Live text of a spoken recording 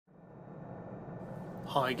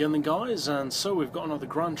Hi again then guys, and so we've got another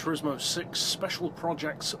Gran Turismo 6 Special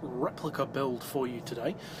Projects replica build for you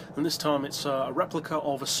today, and this time it's a replica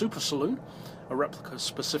of a Super Saloon, a replica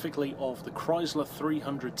specifically of the Chrysler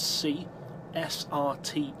 300C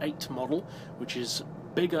SRT-8 model, which is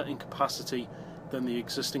bigger in capacity than the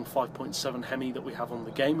existing 5.7 Hemi that we have on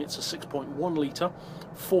the game. It's a 6.1 litre,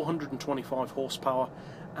 425 horsepower,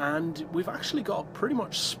 and we've actually got a pretty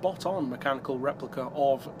much spot-on mechanical replica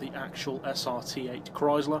of the actual SRT-8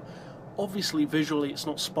 Chrysler. Obviously visually it's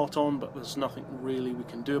not spot-on, but there's nothing really we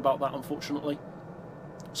can do about that, unfortunately.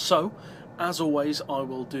 So, as always, I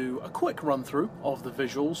will do a quick run-through of the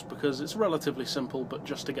visuals because it's relatively simple, but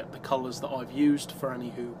just to get the colours that I've used for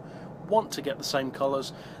any who want to get the same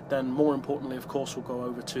colours. Then more importantly, of course, we'll go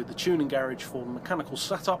over to the tuning garage for the mechanical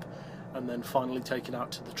setup, and then finally take it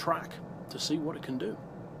out to the track to see what it can do.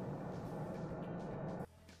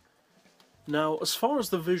 Now, as far as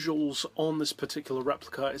the visuals on this particular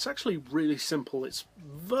replica, it's actually really simple. It's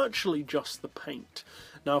virtually just the paint.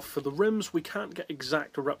 Now, for the rims, we can't get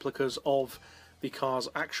exact replicas of the car's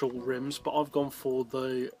actual rims, but I've gone for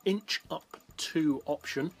the inch up 2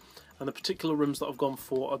 option, and the particular rims that I've gone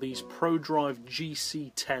for are these ProDrive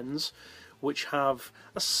GC10s, which have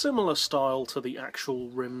a similar style to the actual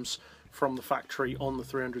rims from the factory on the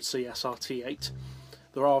 300C SRT-8.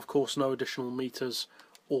 There are, of course, no additional meters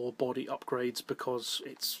or body upgrades because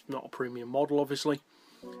it's not a premium model, obviously.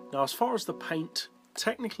 Now, as far as the paint,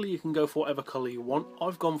 technically you can go for whatever colour you want.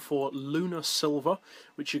 I've gone for Lunar Silver,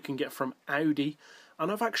 which you can get from Audi, and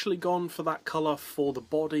I've actually gone for that colour for the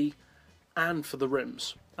body and for the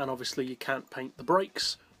rims. And obviously you can't paint the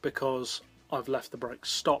brakes because I've left the brakes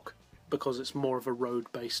stock because it's more of a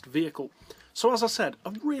road-based vehicle. So as I said,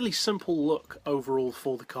 a really simple look overall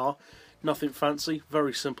for the car. Nothing fancy,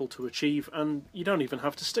 very simple to achieve, and you don't even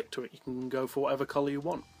have to stick to it. You can go for whatever colour you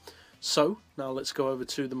want. So, now let's go over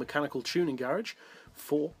to the mechanical tuning garage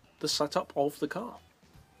for the setup of the car.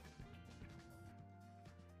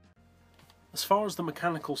 As far as the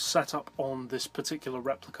mechanical setup on this particular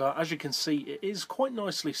replica, as you can see, it is quite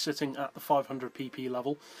nicely sitting at the 500 pp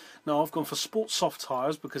level. Now, I've gone for sport soft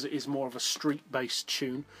tyres because it is more of a street-based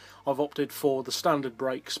tune. I've opted for the standard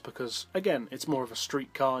brakes because, again, it's more of a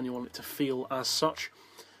street car and you want it to feel as such.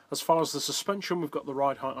 As far as the suspension, we've got the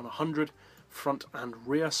ride height on 100, front and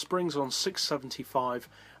rear, springs on 675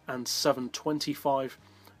 and 725,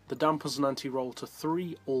 the dampers and anti-roll to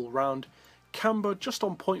 3 all round, camber just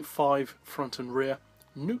on 0.5 front and rear,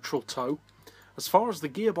 neutral toe. As far as the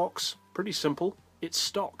gearbox, pretty simple, it's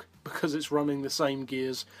stock because it's running the same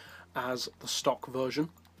gears as the stock version,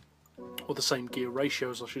 or the same gear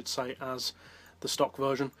ratios I should say as the stock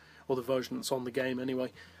version, or the version that's on the game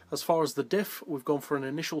anyway. As far as the diff, we've gone for an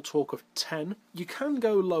initial torque of 10. You can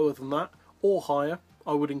go lower than that or higher.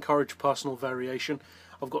 I would encourage personal variation.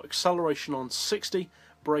 I've got acceleration on 60,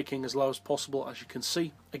 braking as low as possible, as you can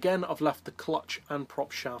see. Again, I've left the clutch and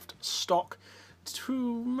prop shaft stock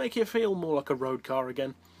to make it feel more like a road car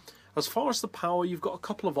again. As far as the power, you've got a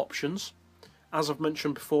couple of options. As I've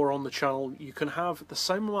mentioned before on the channel, you can have the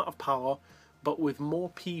same amount of power but with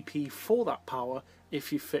more PP for that power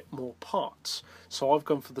if you fit more parts. So I've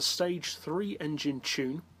gone for the Stage 3 engine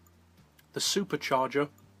tune, the supercharger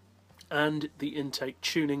and the intake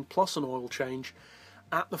tuning plus an oil change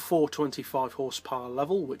at the 425 horsepower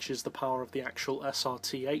level, which is the power of the actual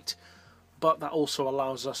SRT-8, but that also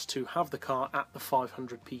allows us to have the car at the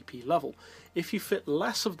 500 pp level. If you fit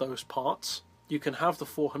less of those parts, you can have the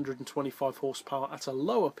 425 horsepower at a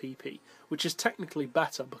lower pp, which is technically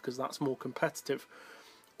better because that's more competitive.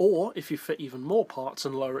 Or if you fit even more parts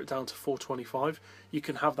and lower it down to 425, you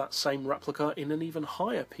can have that same replica in an even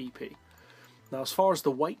higher pp. Now, as far as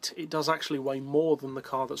the weight, it does actually weigh more than the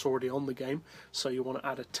car that's already on the game, so you want to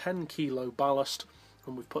add a 10 kilo ballast,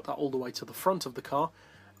 and we've put that all the way to the front of the car,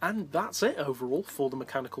 and that's it overall for the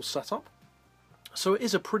mechanical setup. So it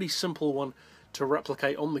is a pretty simple one to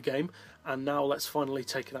replicate on the game, and now let's finally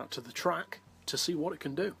take it out to the track to see what it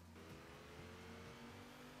can do.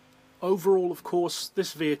 Overall, of course,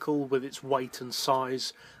 this vehicle, with its weight and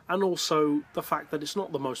size, and also the fact that it's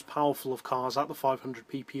not the most powerful of cars at the 500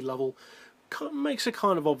 pp level, makes it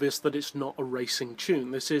kind of obvious that it's not a racing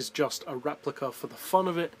tune. This is just a replica for the fun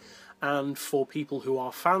of it, and for people who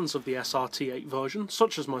are fans of the SRT-8 version,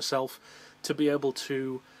 such as myself, to be able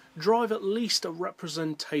to drive at least a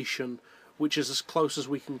representation which is as close as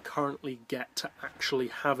we can currently get to actually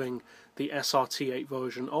having the SRT-8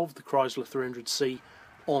 version of the Chrysler 300C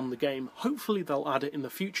on the game. Hopefully they'll add it in the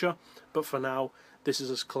future, but for now this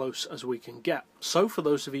is as close as we can get. So for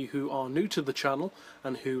those of you who are new to the channel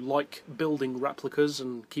and who like building replicas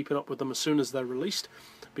and keeping up with them as soon as they're released,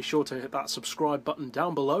 be sure to hit that subscribe button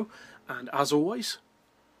down below, and as always,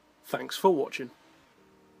 thanks for watching.